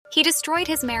He destroyed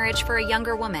his marriage for a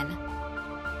younger woman,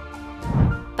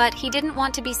 but he didn't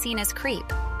want to be seen as creep,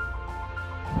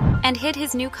 and hid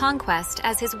his new conquest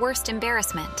as his worst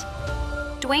embarrassment.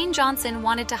 Dwayne Johnson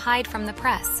wanted to hide from the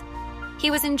press.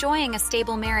 He was enjoying a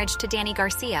stable marriage to Dany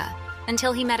Garcia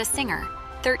until he met a singer,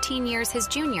 13 years his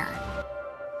junior,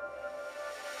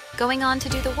 going on to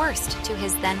do the worst to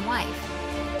his then-wife.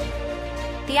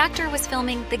 The actor was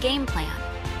filming The Game Plan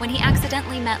when he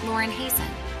accidentally met Lauren Hazen.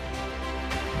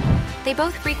 They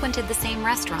both frequented the same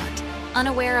restaurant,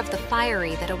 unaware of the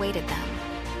fiery that awaited them.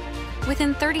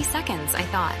 Within 30 seconds, I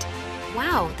thought,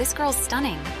 wow, this girl's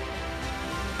stunning.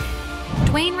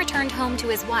 Dwayne returned home to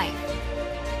his wife,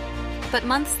 but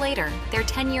months later, their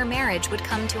 10-year marriage would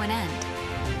come to an end.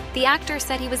 The actor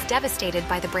said he was devastated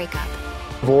by the breakup.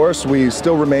 Divorce, we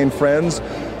still remain friends,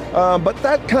 but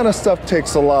that kind of stuff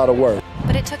takes a lot of work.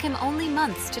 But it took him only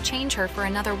months to change her for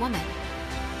another woman.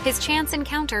 His chance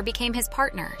encounter became his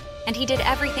partner, and he did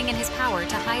everything in his power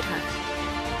to hide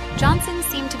her. Johnson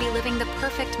seemed to be living the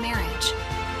perfect marriage.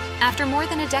 After more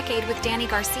than a decade with Dany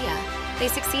Garcia, they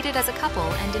succeeded as a couple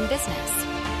and in business.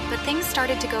 But things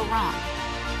started to go wrong.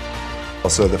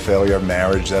 Also the failure of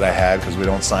marriage that I had, because we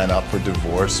don't sign up for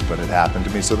divorce, but it happened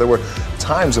to me. So there were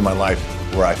times in my life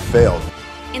where I failed.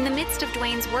 In the midst of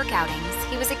Dwayne's work outings,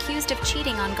 he was accused of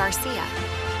cheating on Garcia.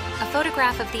 A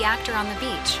photograph of the actor on the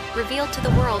beach revealed to the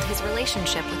world his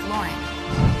relationship with Lauren.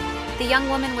 The young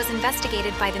woman was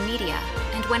investigated by the media,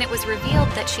 and when it was revealed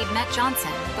that she'd met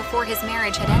Johnson before his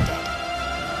marriage had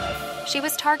ended, she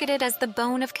was targeted as the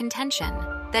bone of contention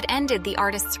that ended the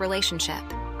artist's relationship.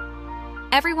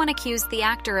 Everyone accused the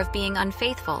actor of being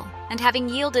unfaithful and having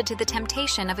yielded to the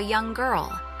temptation of a young girl.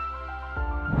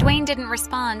 Dwayne didn't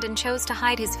respond and chose to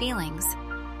hide his feelings.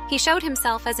 He showed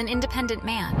himself as an independent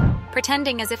man,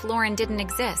 pretending as if Lauren didn't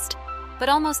exist, but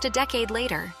almost a decade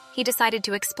later, he decided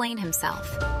to explain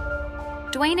himself.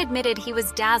 Dwayne admitted he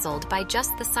was dazzled by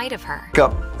just the sight of her. Wake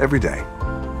up every day,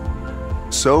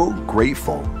 so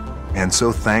grateful and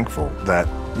so thankful that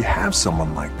you have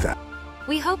someone like that.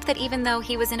 We hope that even though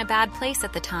he was in a bad place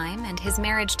at the time and his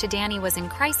marriage to Dany was in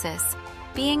crisis,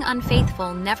 being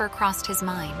unfaithful never crossed his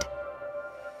mind.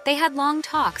 They had long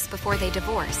talks before they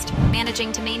divorced,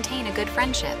 managing to maintain a good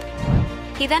friendship.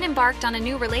 He then embarked on a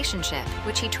new relationship,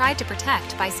 which he tried to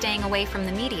protect by staying away from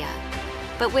the media,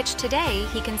 but which today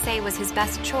he can say was his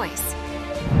best choice.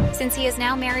 Since he is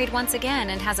now married once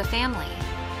again and has a family,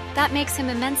 that makes him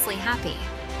immensely happy.